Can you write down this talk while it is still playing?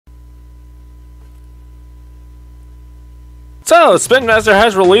So, Spin Master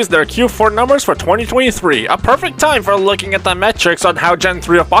has released their Q4 numbers for 2023, a perfect time for looking at the metrics on how Gen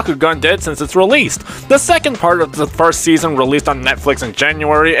 3 of Bakugan did since its released. The second part of the first season released on Netflix in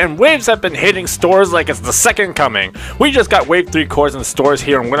January, and waves have been hitting stores like it's the second coming. We just got Wave 3 cores in stores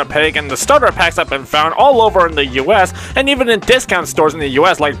here in Winnipeg, and the starter packs have been found all over in the US, and even in discount stores in the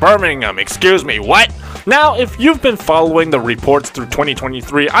US like Birmingham. Excuse me, what? Now, if you've been following the reports through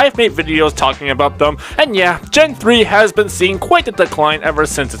 2023, I've made videos talking about them, and yeah, Gen 3 has been seeing quite a decline ever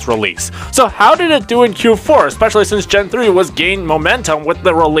since its release. So how did it do in Q4, especially since Gen 3 was gained momentum with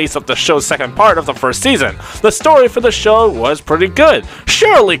the release of the show's second part of the first season? The story for the show was pretty good.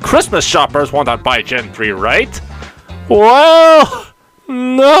 Surely Christmas shoppers will not buy Gen 3, right? Well,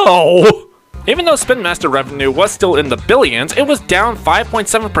 no. Even though Spin Master revenue was still in the billions, it was down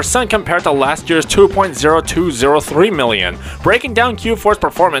 5.7% compared to last year's 2.0203 million. Breaking down Q4's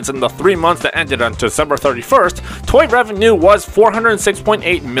performance in the 3 months that ended on December 31st, toy revenue was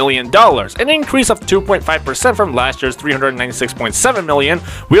 $406.8 million, an increase of 2.5% from last year's $396.7 million.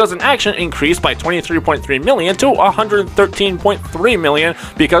 Wheels in Action increased by $23.3 million to $113.3 million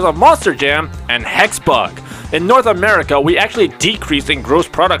because of Monster Jam and Hexbug. In North America, we actually decreased in gross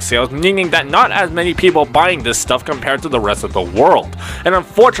product sales, meaning that not as many people buying this stuff compared to the rest of the world. And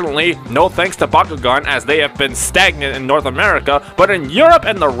unfortunately, no thanks to Bakugan, as they have been stagnant in North America, but in Europe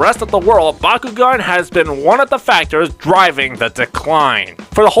and the rest of the world, Bakugan has been one of the factors driving the decline.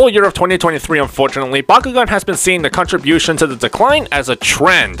 For the whole year of 2023, unfortunately, Bakugan has been seeing the contribution to the decline as a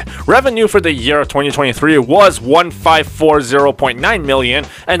trend. Revenue for the year of 2023 was $1540.9 million,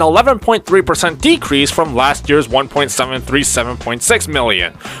 an 11.3% decrease from last year's $1.737.6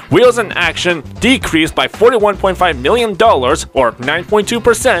 million. Wheels in Action decreased by $41.5 million, or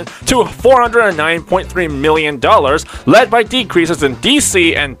 9.2%, to $409.3 million, led by decreases in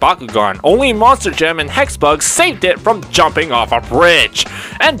DC and Bakugan. Only Monster Gem and Hexbug saved it from jumping off a bridge.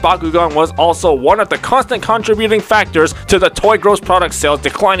 And Bakugan was also one of the constant contributing factors to the toy gross product sales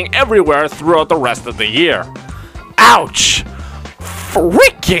declining everywhere throughout the rest of the year. Ouch!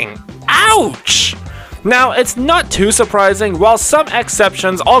 Freaking ouch! Now, it's not too surprising. While some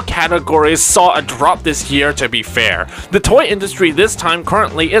exceptions, all categories saw a drop this year, to be fair. The toy industry this time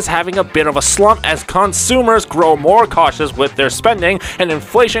currently is having a bit of a slump as consumers grow more cautious with their spending and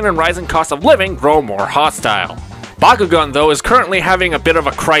inflation and rising cost of living grow more hostile. Bakugan, though, is currently having a bit of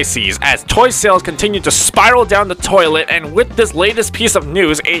a crisis as toy sales continue to spiral down the toilet, and with this latest piece of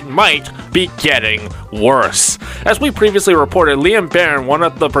news, it might be getting worse. As we previously reported, Liam Barron, one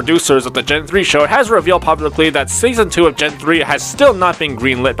of the producers of the Gen 3 show, has revealed publicly that Season 2 of Gen 3 has still not been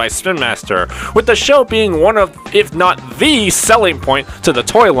greenlit by Spin Master, with the show being one of, if not the selling point to the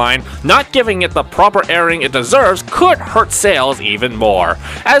toy line. Not giving it the proper airing it deserves could hurt sales even more.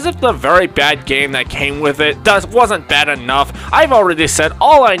 As if the very bad game that came with it wasn't bad enough, I've already said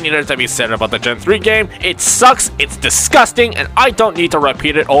all I needed to be said about the Gen 3 game. It sucks, it's disgusting, and I don't need to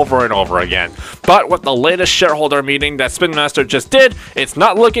repeat it over and over again. But with the latest shareholder meeting that Spin Master just did, it's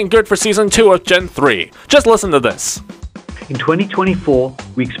not looking good for Season 2 of Gen 3. Just listen to this. In 2024,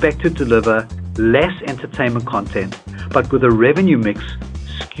 we expect to deliver less entertainment content, but with a revenue mix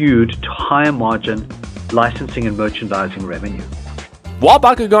skewed to higher margin licensing and merchandising revenue. While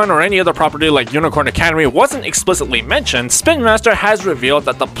Bakugan or any other property like Unicorn Academy wasn't explicitly mentioned, Spin Master has revealed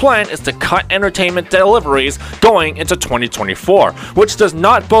that the plan is to cut entertainment deliveries going into 2024, which does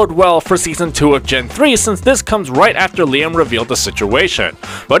not bode well for Season 2 of Gen 3 since this comes right after Liam revealed the situation.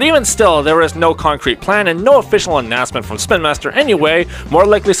 But even still, there is no concrete plan and no official announcement from Spin Master anyway. More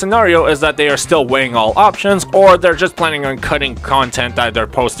likely scenario is that they are still weighing all options, or they're just planning on cutting content that they're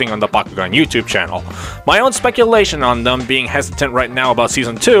posting on the Bakugan YouTube channel. My own speculation on them being hesitant right now about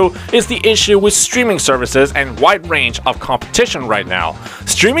Season 2 is the issue with streaming services and wide range of competition right now.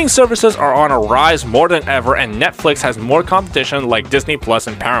 Streaming services are on a rise more than ever, and Netflix has more competition like Disney Plus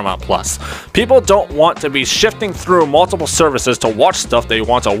and Paramount Plus. People don't want to be shifting through multiple services to watch stuff they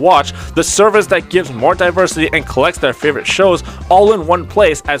want to watch. The service that gives more diversity and collects their favorite shows all in one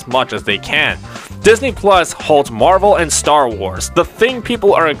place as much as they can. Disney Plus holds Marvel and Star Wars. The thing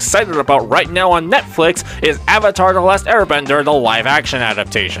people are excited about right now on Netflix is Avatar: The Last Airbender, the live-action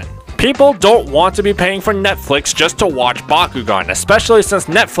adaptation. People don't want to be paying for Netflix just to watch Bakugan, especially since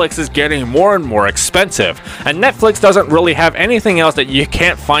Netflix is getting more and more expensive, and Netflix doesn't really have anything else that you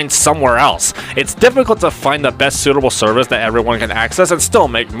can't find somewhere else. It's difficult to find the best suitable service that everyone can access and still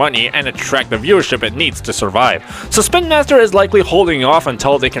make money and attract the viewership it needs to survive. So Spin Master is likely holding off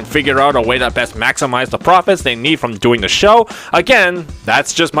until they can figure out a way that best maximize the profits they need from doing the show. Again,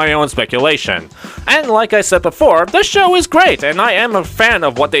 that's just my own speculation. And like I said before, the show is great, and I am a fan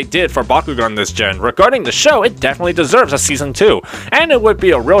of what they did did for Bakugan this gen. Regarding the show, it definitely deserves a season 2, and it would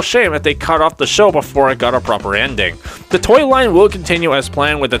be a real shame if they cut off the show before it got a proper ending. The toy line will continue as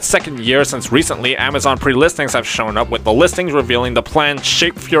planned with its second year, since recently Amazon pre-listings have shown up with the listings revealing the planned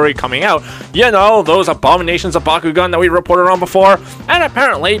Shape Fury coming out. You know, those abominations of Bakugan that we reported on before. And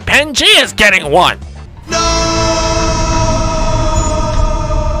apparently, Pen-G is getting one!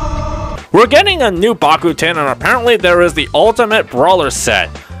 We're getting a new Baku tin, and apparently there is the ultimate Brawler set.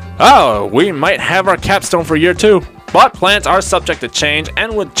 Oh, we might have our capstone for year 2. But plans are subject to change,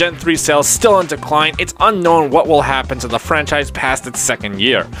 and with Gen 3 sales still in decline, it's unknown what will happen to the franchise past its second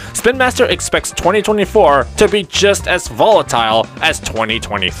year. Spin Master expects 2024 to be just as volatile as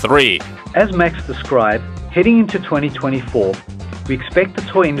 2023. As Max described, heading into 2024, we expect the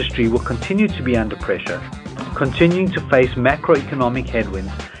toy industry will continue to be under pressure, continuing to face macroeconomic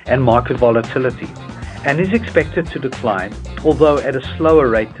headwinds and market volatility, and is expected to decline, although at a slower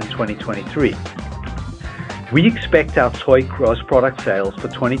rate than 2023. We expect our toy gross product sales for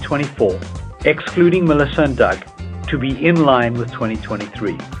 2024, excluding Melissa and Doug, to be in line with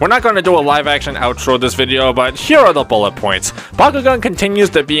 2023. We're not going to do a live action outro this video, but here are the bullet points. Bakugan continues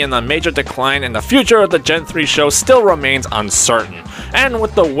to be in a major decline, and the future of the Gen 3 show still remains uncertain. And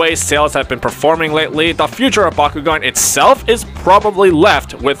with the way sales have been performing lately, the future of Bakugan itself is probably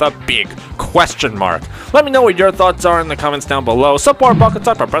left with a big question mark. Let me know what your thoughts are in the comments down below. Support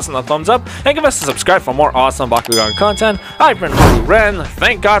BakuTalk by pressing the thumbs up, and give us a subscribe for more awesome Bakugan content. I've been Haru,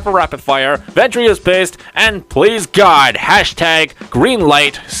 thank God for Rapid Fire, Ventry is based, and please God, hashtag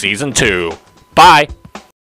Greenlight Season 2. Bye!